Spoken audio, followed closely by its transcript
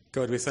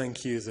God, we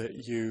thank you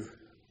that you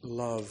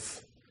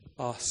love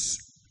us.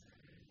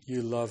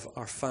 You love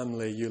our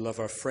family. You love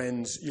our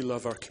friends. You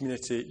love our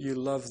community. You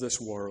love this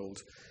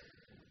world.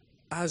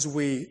 As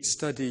we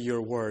study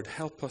your word,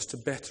 help us to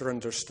better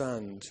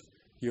understand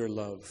your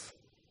love.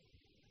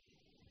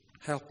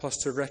 Help us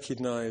to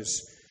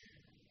recognize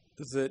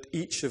that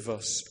each of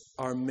us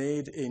are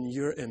made in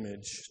your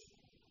image.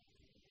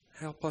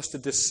 Help us to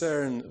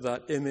discern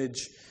that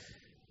image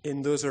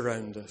in those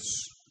around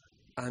us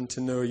and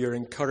to know your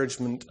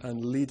encouragement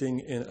and leading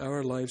in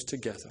our lives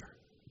together.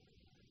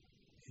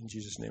 In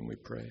Jesus' name we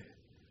pray.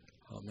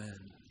 Amen.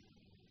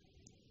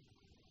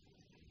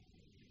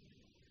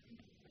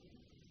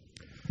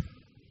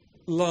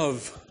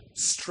 Love,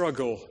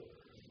 struggle,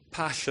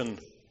 passion.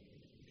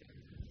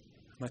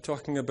 Am I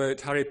talking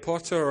about Harry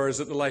Potter, or is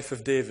it the life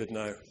of David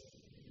now?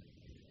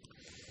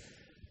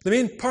 The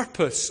main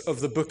purpose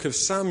of the book of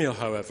Samuel,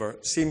 however,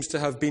 seems to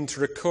have been to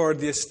record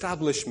the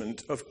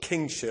establishment of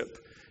kingship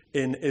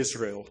in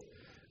Israel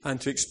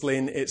and to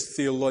explain its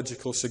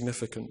theological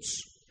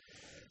significance.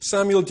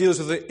 Samuel deals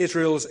with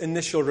Israel's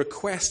initial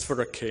request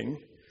for a king,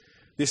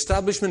 the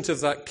establishment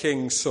of that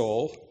king,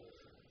 Saul,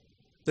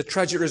 the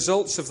tragic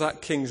results of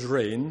that king's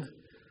reign,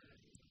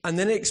 and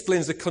then it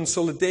explains the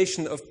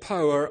consolidation of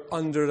power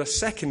under a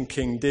second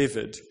king,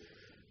 David,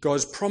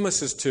 God's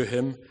promises to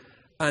him,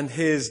 and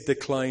his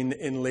decline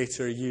in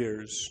later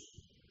years.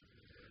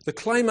 The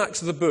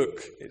climax of the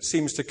book, it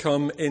seems to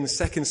come in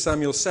 2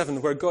 Samuel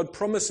 7, where God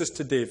promises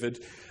to David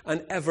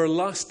an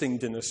everlasting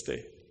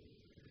dynasty.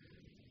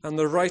 And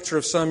the writer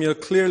of Samuel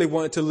clearly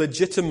wanted to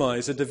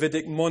legitimize a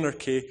Davidic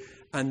monarchy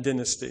and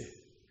dynasty.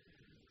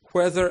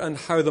 Whether and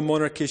how the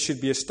monarchy should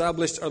be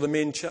established are the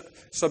main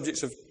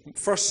subjects of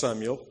 1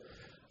 Samuel,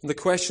 and the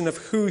question of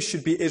who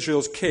should be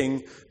Israel's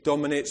king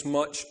dominates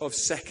much of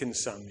 2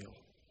 Samuel.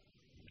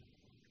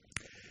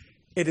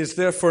 It is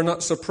therefore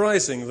not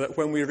surprising that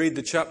when we read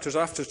the chapters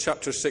after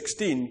chapter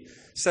 16,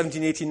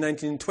 17, 18,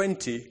 19, and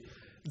 20,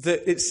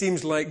 that it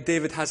seems like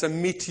David has a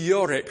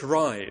meteoric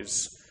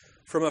rise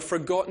from a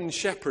forgotten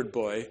shepherd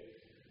boy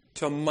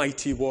to a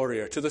mighty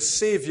warrior, to the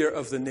savior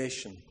of the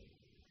nation.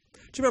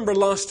 Do you remember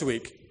last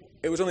week?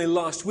 It was only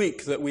last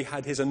week that we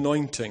had his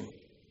anointing.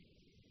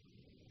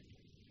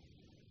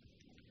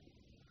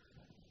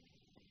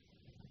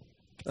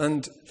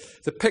 And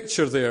the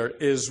picture there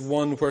is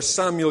one where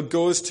Samuel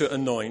goes to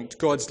anoint.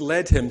 God's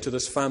led him to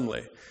this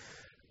family.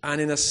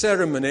 And in a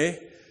ceremony,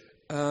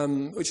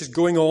 which is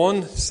going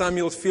on,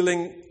 Samuel's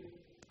feeling,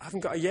 I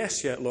haven't got a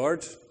yes yet,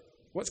 Lord.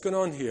 What's going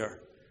on here?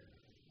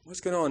 What's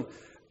going on?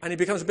 And he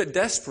becomes a bit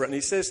desperate and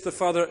he says to the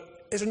father,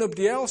 is there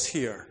nobody else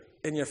here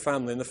in your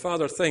family? And the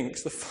father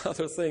thinks,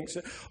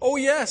 oh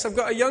yes, I've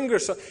got a younger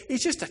son.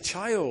 He's just a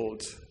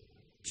child.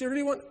 Do you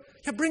really want?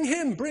 Yeah, bring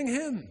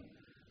him.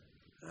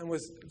 And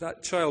with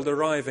that child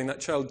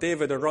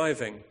David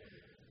arriving,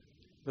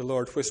 the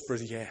Lord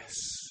whispers,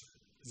 yes,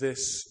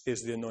 this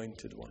is the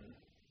anointed one.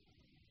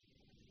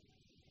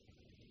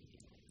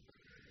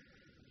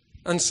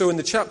 And so in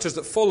the chapters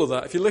that follow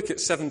that, if you look at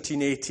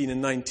 17, 18,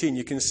 and 19,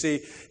 you can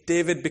see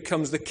David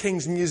becomes the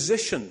king's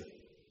musician,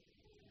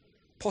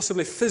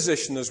 possibly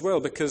physician as well,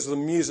 because the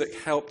music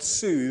helped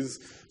soothe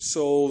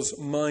Saul's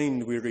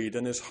mind, we read,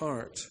 and his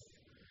heart.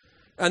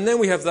 And then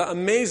we have that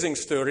amazing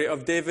story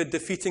of David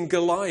defeating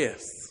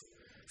Goliath.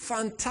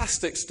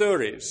 Fantastic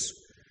stories.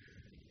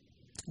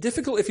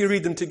 Difficult if you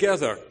read them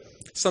together,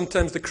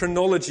 sometimes the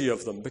chronology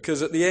of them,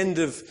 because at the end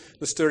of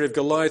the story of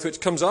Goliath,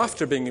 which comes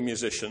after being a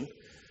musician,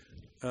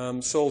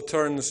 Saul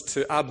turns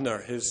to Abner,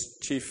 his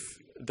chief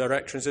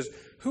director, and says,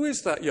 who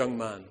is that young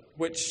man?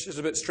 Which is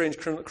a bit strange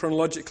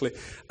chronologically.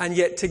 And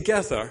yet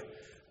together,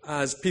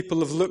 as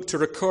people have looked to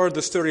record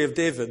the story of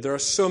David, there are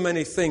so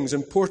many things,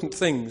 important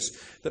things,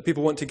 that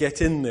people want to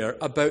get in there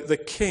about the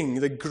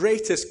king, the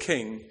greatest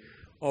king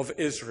of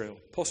Israel,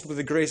 possibly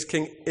the greatest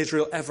king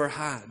Israel ever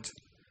had.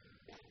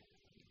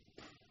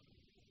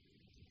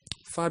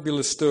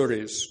 Fabulous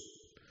stories.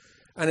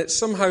 And it's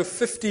somehow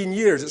 15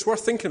 years, it's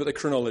worth thinking about the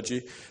chronology,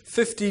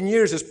 15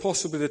 years is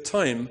possibly the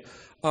time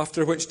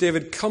after which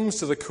David comes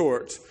to the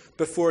court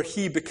before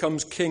he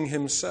becomes king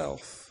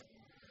himself.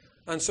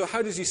 And so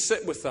how does he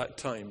sit with that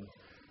time?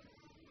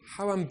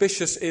 How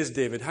ambitious is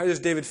David? How does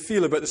David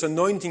feel about this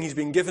anointing he's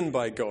been given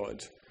by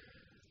God?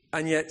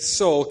 And yet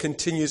Saul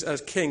continues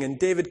as king, and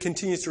David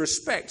continues to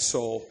respect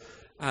Saul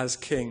as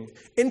king.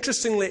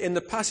 Interestingly, in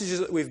the passages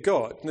that we've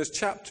got, in those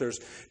chapters,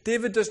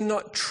 David does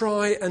not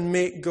try and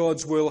make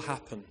God's will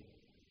happen.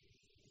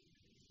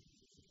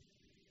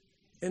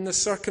 In the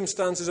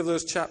circumstances of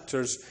those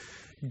chapters,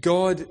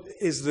 God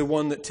is the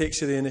one that takes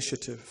the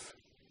initiative.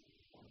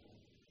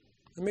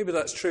 And maybe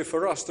that's true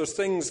for us. There's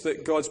things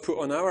that God's put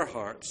on our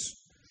hearts,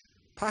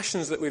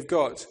 passions that we've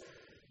got,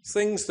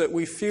 things that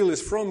we feel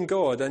is from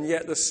God, and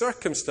yet the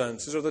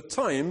circumstances or the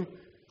time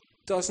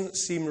doesn't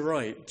seem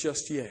right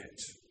just yet.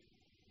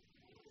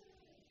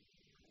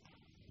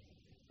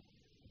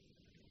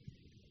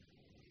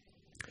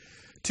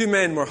 Two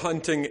men were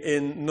hunting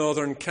in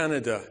northern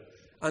Canada,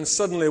 and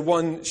suddenly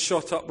one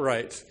shot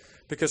upright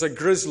because a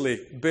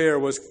grizzly bear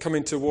was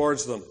coming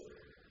towards them.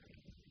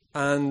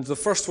 And the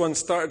first one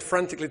started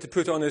frantically to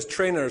put on his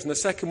trainers, and the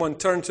second one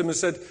turned to him and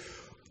said,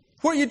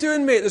 "What are you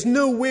doing, mate? There's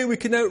no way we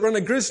can outrun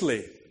a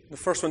grizzly." The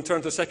first one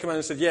turned to the second man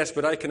and said, "Yes,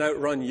 but I can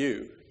outrun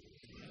you."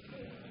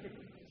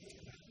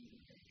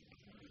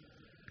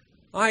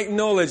 I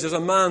acknowledge as a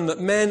man that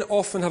men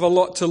often have a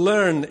lot to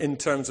learn in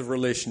terms of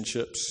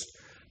relationships,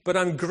 but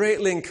I'm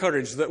greatly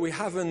encouraged that we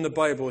have in the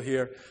Bible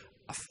here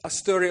a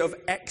story of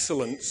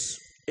excellence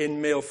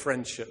in male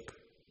friendship,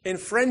 in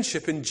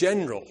friendship in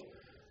general,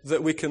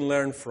 that we can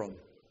learn from,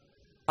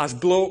 as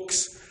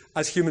blokes,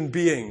 as human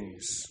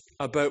beings,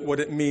 about what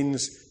it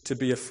means to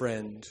be a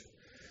friend.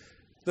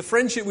 The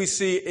friendship we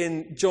see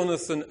in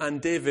Jonathan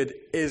and David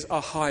is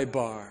a high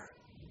bar.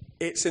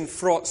 It's in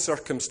fraught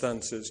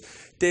circumstances.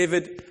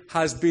 David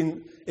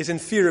is in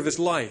fear of his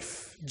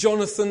life.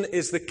 Jonathan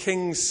is the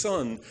king's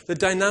son. The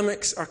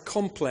dynamics are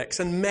complex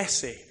and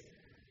messy.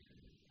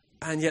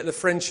 And yet the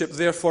friendship,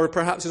 therefore,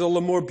 perhaps is all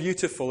the more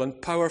beautiful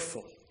and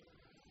powerful.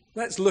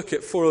 Let's look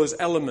at 4 of those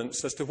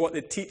elements as to what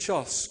they teach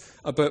us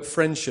about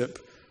friendship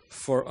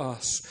for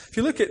us. If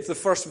you look at the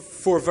first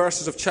 4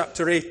 verses of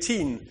chapter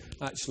 18,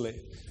 actually,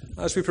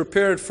 as we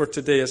prepared for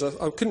today, as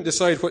I couldn't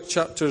decide what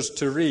chapters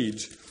to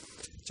read,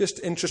 just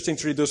interesting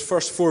to read those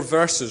first 4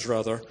 verses,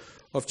 rather,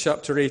 of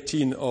chapter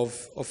 18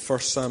 of 1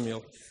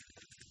 Samuel.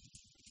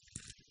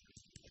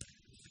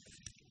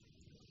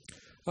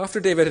 After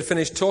David had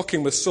finished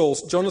talking with Saul,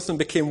 Jonathan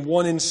became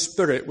one in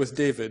spirit with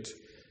David,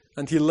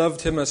 and he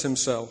loved him as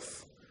himself.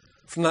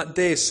 From that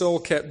day, Saul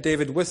kept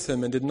David with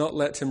him and did not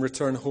let him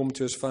return home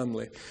to his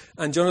family.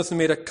 And Jonathan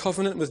made a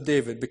covenant with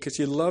David because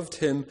he loved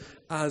him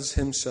as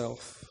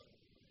himself.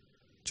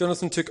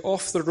 Jonathan took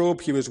off the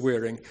robe he was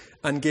wearing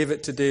and gave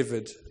it to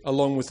David,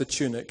 along with the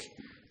tunic,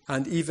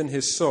 and even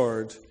his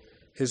sword,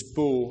 his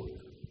bow,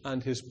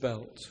 and his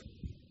belt.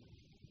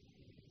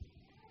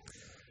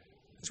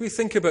 As we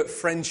think about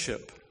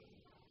friendship,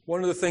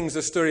 one of the things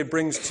the story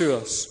brings to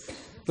us,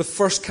 the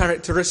first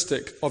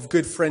characteristic of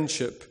good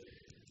friendship,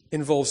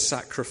 involves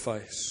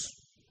sacrifice.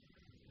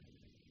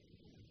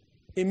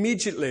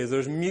 Immediately,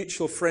 there's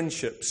mutual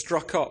friendship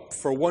struck up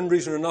for one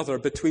reason or another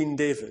between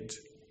David.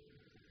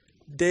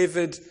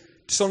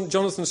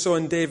 Jonathan saw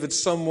in David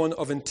someone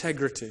of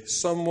integrity,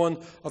 someone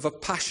of a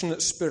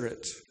passionate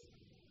spirit,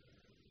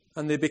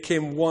 and they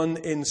became one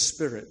in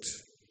spirit.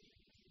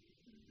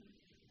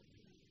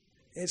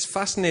 It's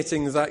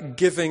fascinating that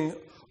giving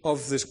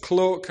of this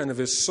cloak and of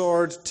his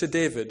sword to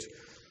David,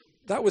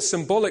 that was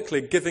symbolically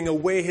giving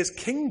away his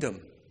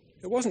kingdom.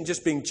 It wasn't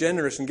just being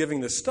generous and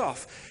giving the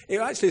stuff. It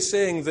was actually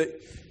saying that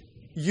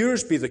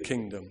yours be the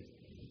kingdom.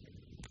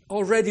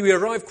 Already we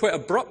arrive quite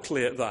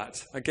abruptly at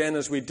that, again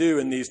as we do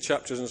in these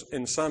chapters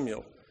in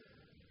Samuel.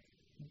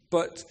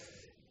 But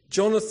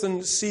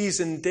Jonathan sees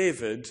in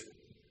David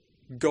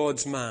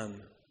God's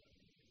man,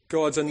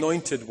 God's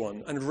anointed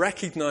one, and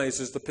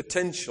recognizes the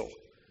potential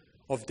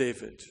of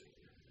David.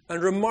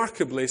 And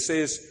remarkably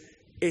says,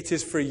 "It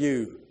is for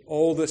you.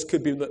 All this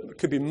could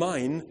be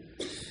mine.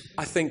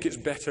 I think it's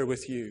better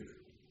with you."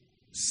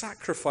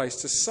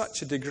 Sacrifice to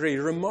such a degree,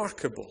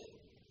 remarkable.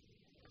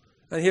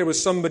 And here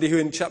was somebody who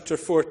in chapter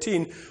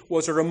 14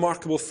 was a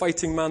remarkable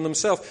fighting man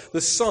himself,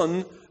 the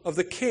son of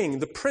the king,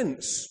 the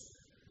prince,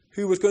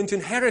 who was going to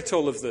inherit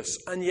all of this.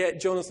 And yet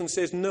Jonathan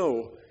says,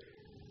 "No,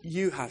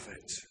 you have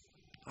it.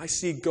 I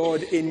see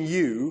God in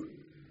you.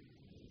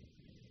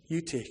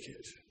 You take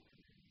it."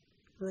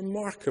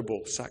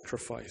 Remarkable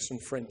sacrifice and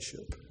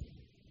friendship.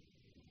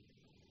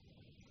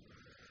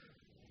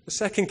 The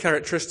second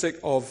characteristic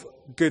of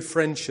good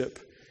friendship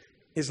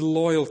is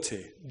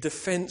loyalty,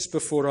 defense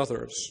before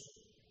others.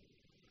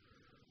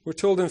 We're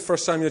told in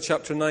 1 Samuel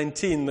chapter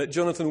 19 that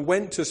Jonathan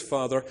went to his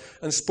father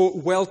and spoke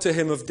well to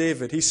him of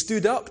David. He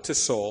stood up to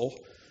Saul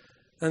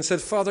and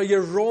said, "Father,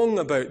 you're wrong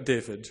about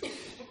David."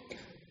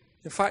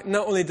 In fact,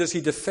 not only does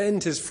he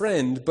defend his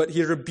friend, but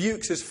he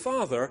rebukes his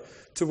father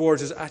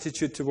towards his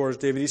attitude towards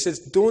David. He says,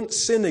 "Don't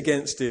sin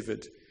against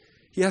David.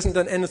 He hasn't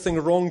done anything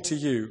wrong to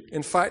you.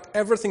 In fact,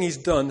 everything he's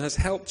done has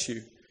helped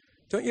you.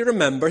 Don't you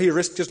remember he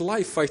risked his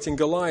life fighting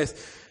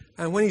Goliath?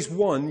 And when he's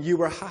won, you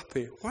were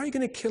happy. Why are you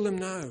going to kill him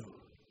now?"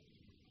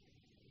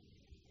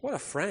 What a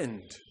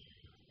friend.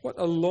 What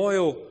a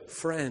loyal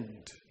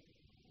friend.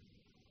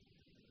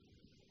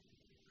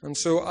 And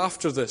so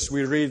after this,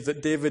 we read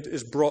that David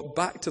is brought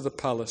back to the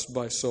palace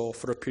by Saul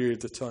for a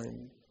period of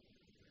time.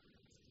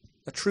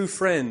 A true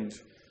friend,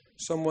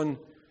 someone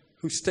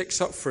who sticks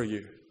up for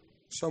you,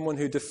 someone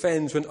who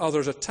defends when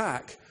others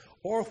attack,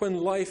 or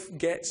when life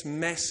gets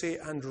messy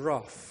and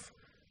rough,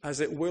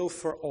 as it will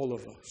for all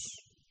of us.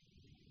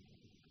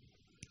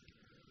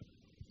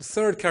 The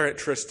third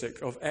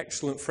characteristic of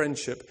excellent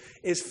friendship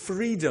is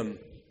freedom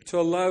to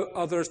allow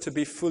others to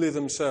be fully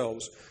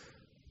themselves.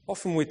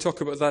 Often we talk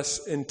about this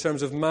in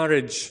terms of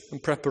marriage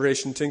and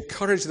preparation, to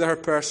encourage the other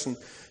person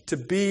to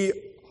be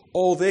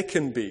all they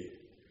can be.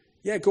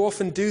 Yeah, go off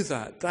and do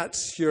that.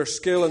 That's your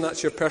skill and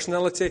that's your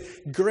personality.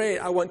 Great,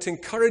 I want to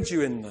encourage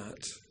you in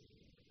that.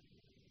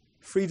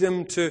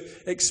 Freedom to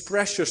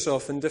express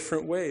yourself in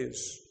different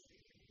ways.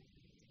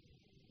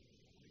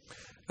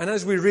 And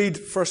as we read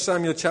 1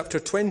 Samuel chapter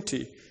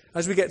 20,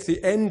 as we get to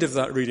the end of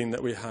that reading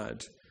that we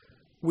had,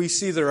 we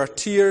see there are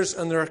tears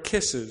and there are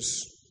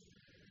kisses,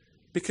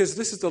 because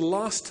this is the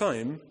last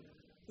time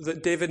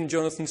that David and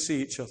Jonathan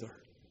see each other.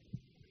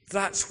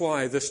 That's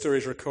why this story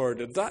is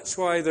recorded. That's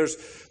why there's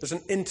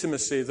an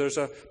intimacy, there's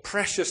a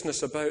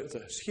preciousness about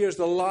this. Here's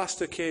the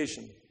last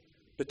occasion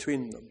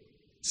between them,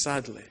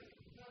 sadly.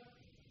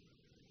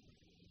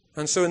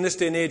 And so in this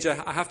day and age,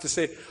 I have to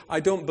say, I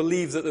don't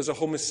believe that there's a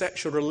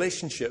homosexual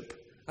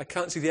relationship. I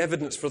can't see the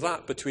evidence for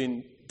that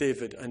between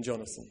David and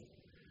Jonathan.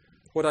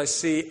 What I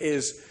see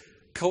is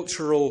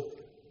cultural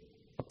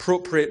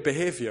appropriate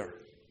behavior.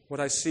 What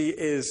I see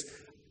is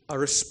a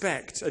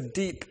respect, a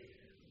deep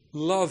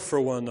love for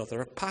one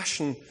another, a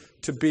passion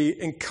to be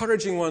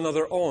encouraging one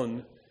another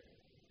on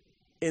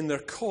in their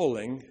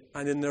calling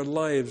and in their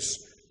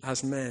lives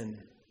as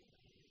men.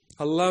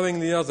 Allowing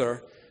the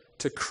other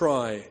to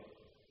cry,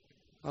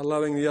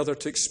 allowing the other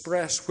to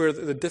express where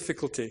the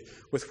difficulty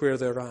with where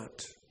they're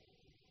at.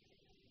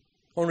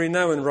 Henri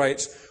Nouwen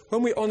writes,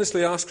 when we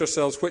honestly ask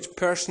ourselves which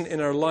person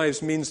in our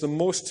lives means the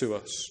most to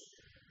us,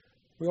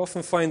 we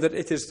often find that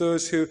it is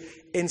those who,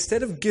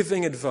 instead of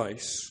giving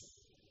advice,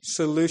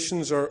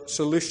 solutions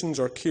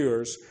or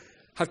cures,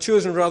 have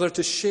chosen rather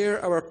to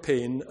share our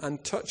pain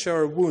and touch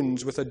our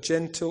wounds with a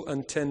gentle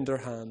and tender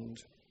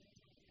hand.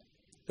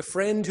 The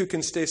friend who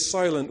can stay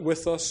silent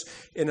with us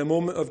in a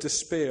moment of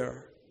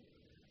despair,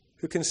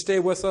 who can stay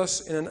with us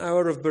in an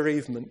hour of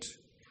bereavement,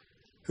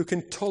 who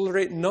can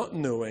tolerate not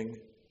knowing,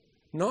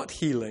 not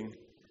healing,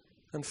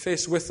 and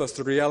face with us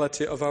the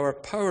reality of our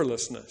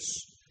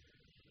powerlessness.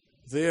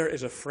 There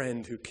is a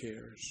friend who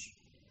cares.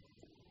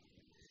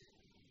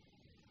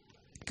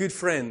 Good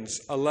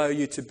friends allow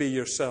you to be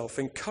yourself,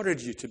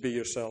 encourage you to be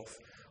yourself,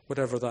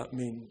 whatever that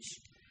means.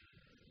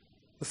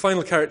 The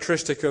final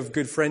characteristic of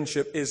good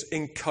friendship is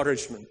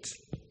encouragement.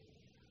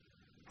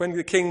 When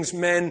the king's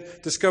men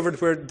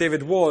discovered where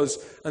David was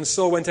and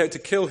Saul went out to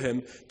kill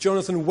him,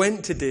 Jonathan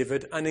went to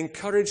David and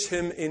encouraged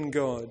him in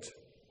God.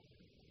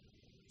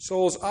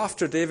 Saul's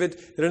after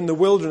David, they're in the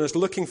wilderness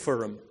looking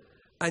for him.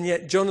 And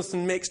yet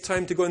Jonathan makes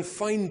time to go and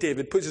find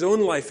David, puts his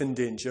own life in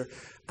danger,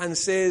 and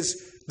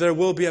says, there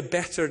will be a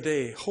better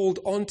day. Hold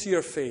on to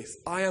your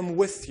faith. I am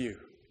with you.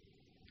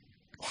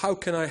 How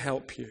can I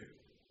help you?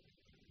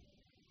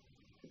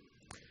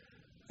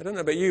 I don't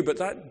know about you, but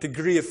that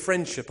degree of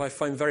friendship I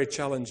find very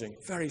challenging,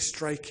 very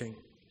striking.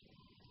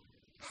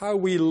 How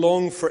we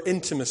long for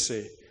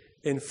intimacy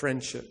in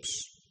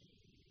friendships.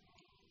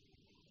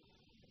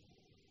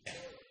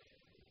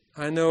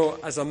 I know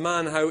as a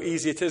man how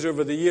easy it is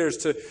over the years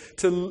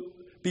to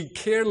be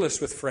careless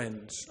with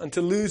friends and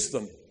to lose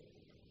them.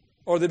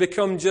 Or they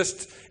become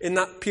just in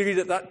that period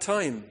at that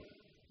time.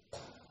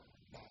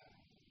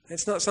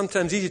 It's not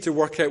sometimes easy to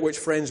work out which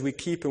friends we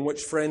keep and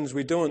which friends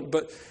we don't,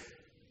 but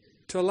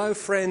to allow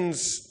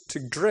friends to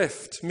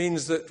drift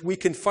means that we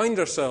can find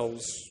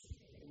ourselves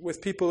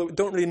with people that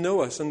don't really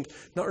know us and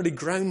not really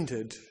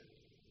grounded.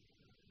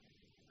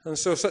 And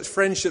so such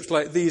friendships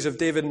like these of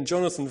David and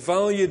Jonathan,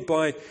 valued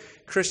by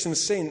Christian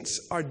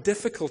saints, are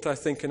difficult, I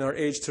think, in our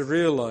age to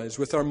realize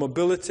with our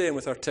mobility and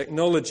with our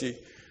technology,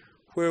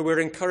 where we're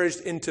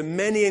encouraged into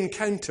many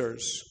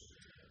encounters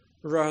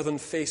rather than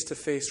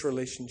face-to-face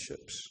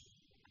relationships.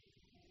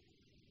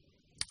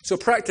 So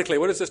practically,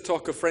 what does this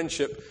talk of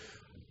friendship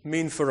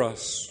mean for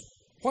us?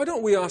 Why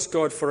don't we ask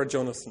God for a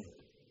Jonathan?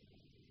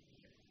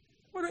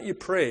 Why don't you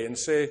pray and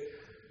say,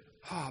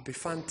 it'd be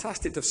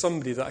fantastic to have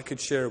somebody that I could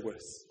share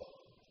with.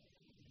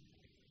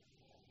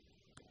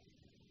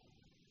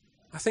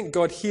 I think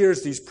God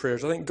hears these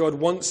prayers. I think God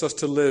wants us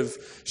to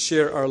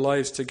share our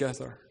lives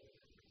together,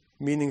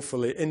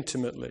 meaningfully,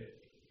 intimately.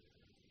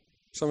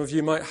 Some of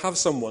you might have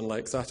someone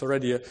like that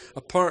already,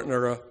 a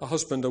partner, a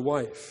husband, a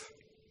wife.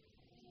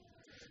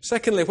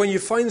 Secondly, when you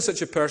find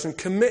such a person,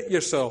 commit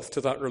yourself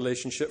to that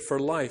relationship for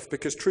life,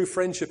 because true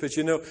friendship, as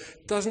you know,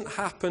 doesn't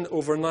happen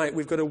overnight.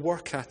 We've got to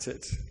work at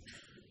it.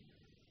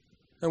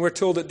 And we're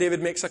told that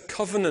David makes a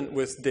covenant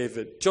with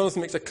David.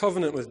 Jonathan makes a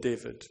covenant with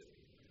David.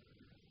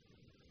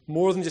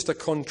 More than just a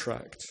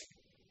contract.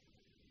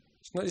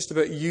 It's not just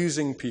about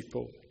using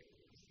people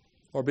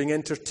or being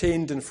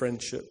entertained in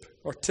friendship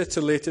or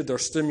titillated or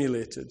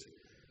stimulated.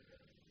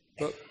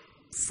 But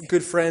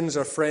good friends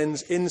are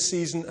friends in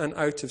season and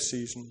out of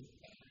season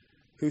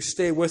who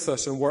stay with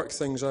us and work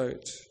things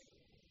out.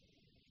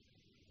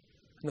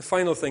 And the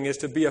final thing is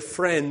to be a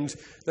friend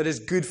that is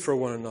good for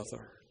one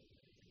another.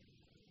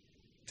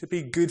 To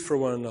be good for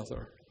one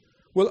another.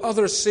 Will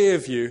others say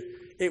of you,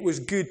 it was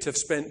good to have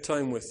spent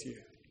time with you?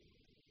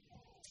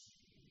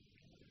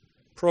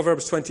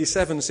 Proverbs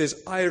 27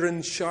 says,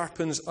 iron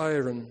sharpens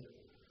iron.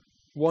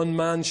 One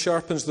man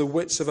sharpens the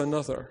wits of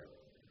another.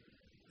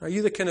 Are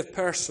you the kind of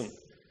person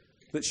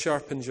that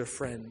sharpens your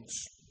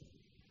friends?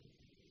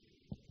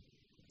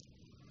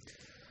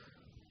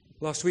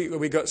 Last week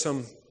we got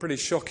some pretty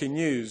shocking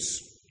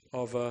news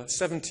of a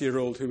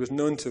 70-year-old who was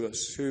known to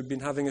us, who had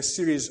been having a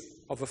series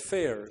of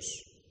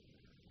affairs.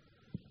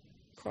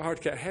 Quite hard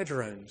to get a head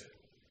around.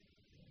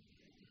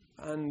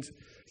 And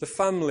the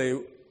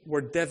family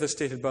were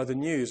devastated by the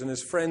news, and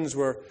his friends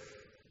were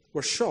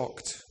were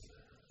shocked.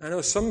 I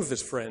know some of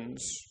his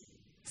friends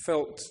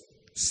felt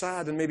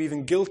sad and maybe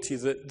even guilty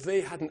that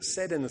they hadn't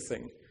said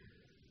anything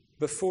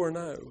before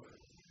now.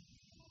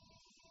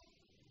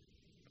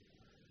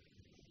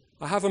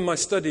 I have on my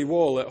study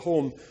wall at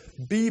home,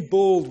 be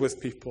bold with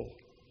people.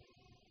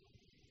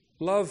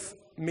 Love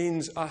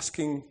means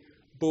asking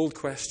bold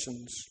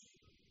questions.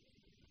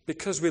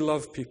 Because we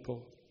love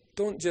people,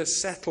 don't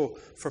just settle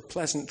for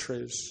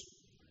pleasantries.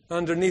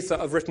 Underneath that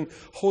I've written,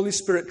 Holy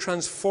Spirit,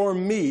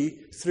 transform me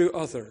through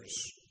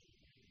others.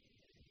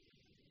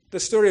 The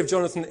story of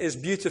Jonathan is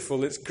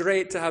beautiful. It's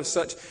great to have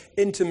such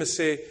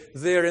intimacy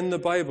there in the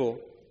Bible,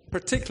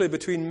 particularly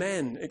between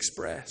men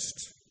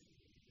expressed.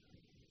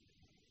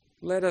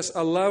 Let us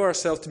allow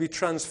ourselves to be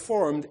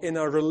transformed in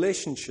our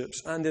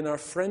relationships and in our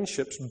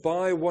friendships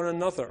by one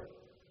another.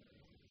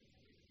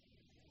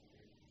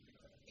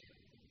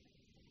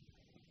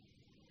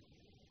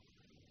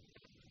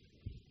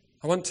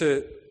 I want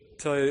to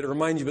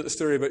remind you about the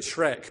story about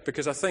Shrek,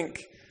 because I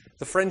think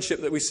the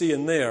friendship that we see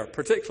in there,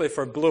 particularly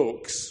for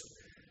blokes,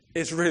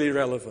 is really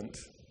relevant.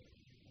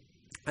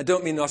 I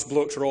don't mean us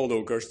blokes are all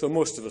ogres, though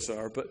most of us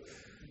are, but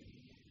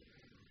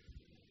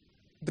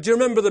do you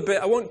remember the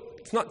bit,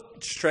 it's not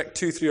Shrek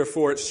 2, 3 or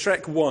 4, it's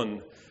Shrek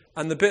 1,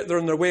 and the bit they're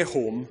on their way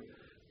home,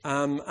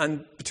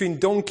 and between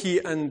Donkey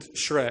and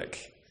Shrek,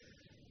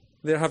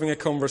 they're having a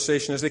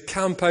conversation as they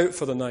camp out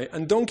for the night,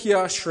 and Donkey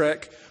asks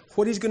Shrek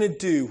what he's going to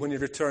do when he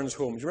returns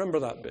home. Do you remember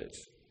that bit?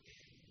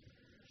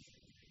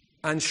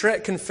 And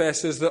Shrek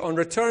confesses that on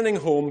returning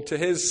home to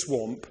his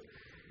swamp,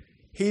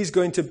 he's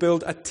going to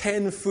build a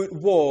 10-foot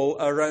wall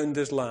around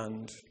his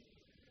land.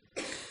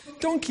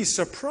 Donkey's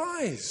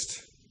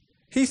surprised.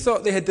 He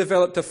thought they had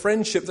developed a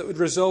friendship that would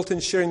result in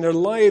sharing their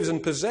lives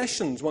and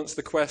possessions once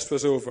the quest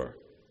was over.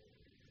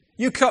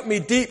 You cut me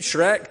deep,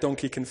 Shrek,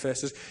 Donkey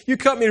confesses. You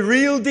cut me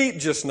real deep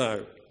just now.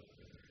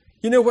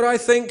 You know what I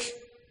think?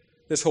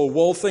 This whole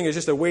wall thing is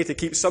just a way to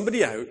keep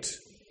somebody out.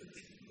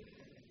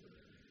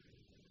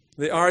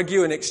 They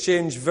argue and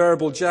exchange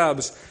verbal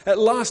jabs. At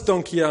last,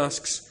 Donkey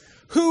asks,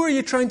 who are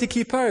you trying to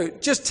keep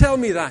out? Just tell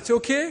me that,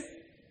 okay?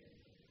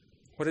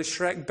 What does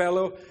Shrek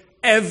bellow?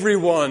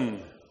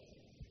 Everyone.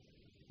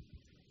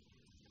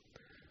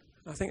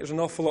 I think there's an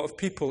awful lot of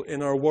people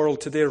in our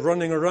world today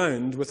running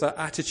around with that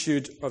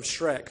attitude of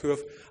Shrek, who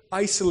have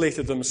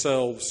isolated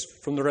themselves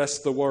from the rest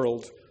of the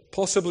world,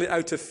 possibly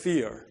out of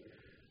fear,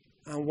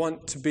 and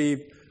want to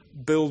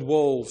build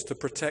walls to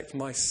protect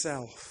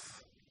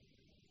myself.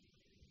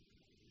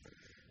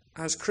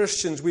 As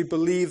Christians, we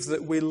believe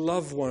that we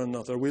love one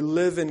another. We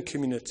live in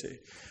community.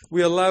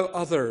 We allow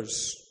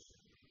others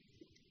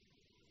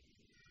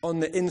on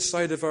the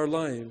inside of our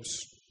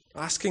lives,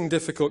 asking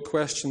difficult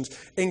questions,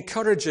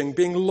 encouraging,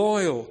 being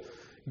loyal,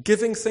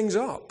 giving things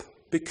up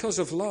because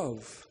of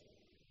love.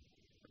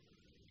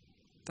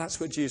 That's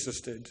what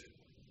Jesus did.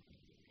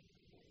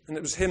 And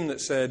it was him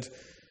that said,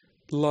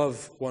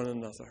 love one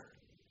another.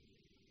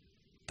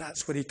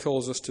 That's what he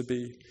calls us to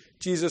be.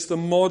 Jesus, the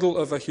model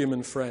of a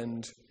human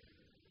friend,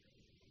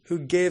 who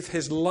gave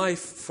his life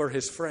for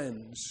his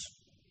friends.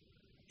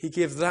 He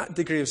gave that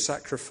degree of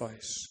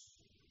sacrifice.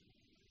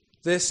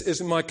 This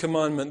is my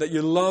commandment, that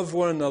you love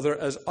one another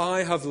as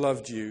I have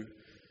loved you.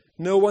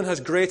 No one has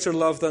greater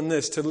love than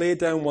this, to lay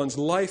down one's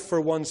life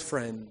for one's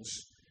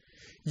friends.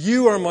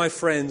 You are my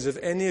friends if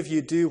any of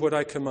you do what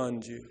I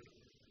command you.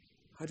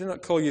 I do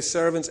not call you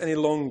servants any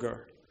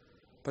longer,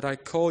 but I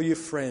call you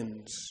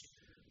friends,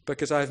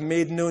 because I have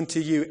made known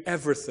to you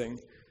everything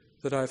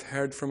that I have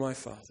heard from my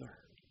Father.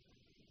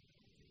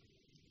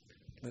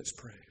 Let's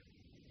pray.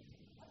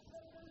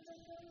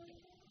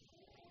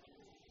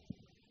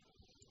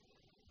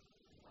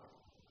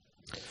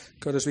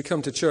 God, as we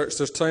come to church,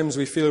 there's times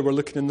we feel we're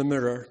looking in the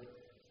mirror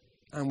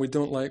and we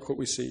don't like what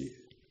we see.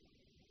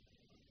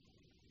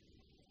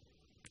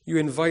 You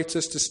invite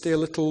us to stay a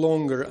little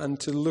longer and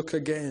to look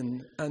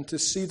again and to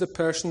see the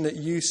person that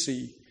you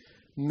see,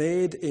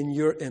 made in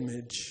your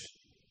image.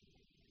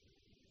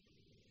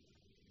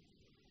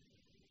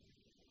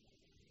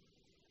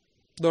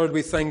 Lord,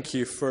 we thank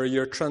you for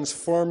your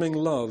transforming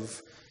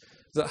love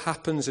that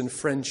happens in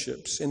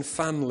friendships, in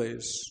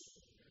families.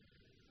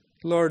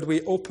 Lord,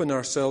 we open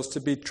ourselves to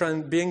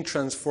being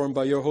transformed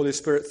by your Holy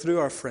Spirit through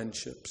our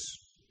friendships.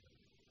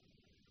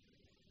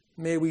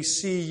 May we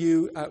see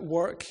you at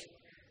work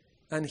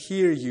and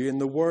hear you in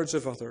the words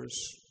of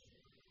others.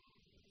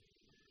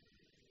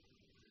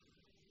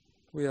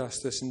 We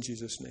ask this in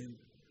Jesus' name.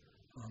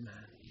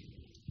 Amen.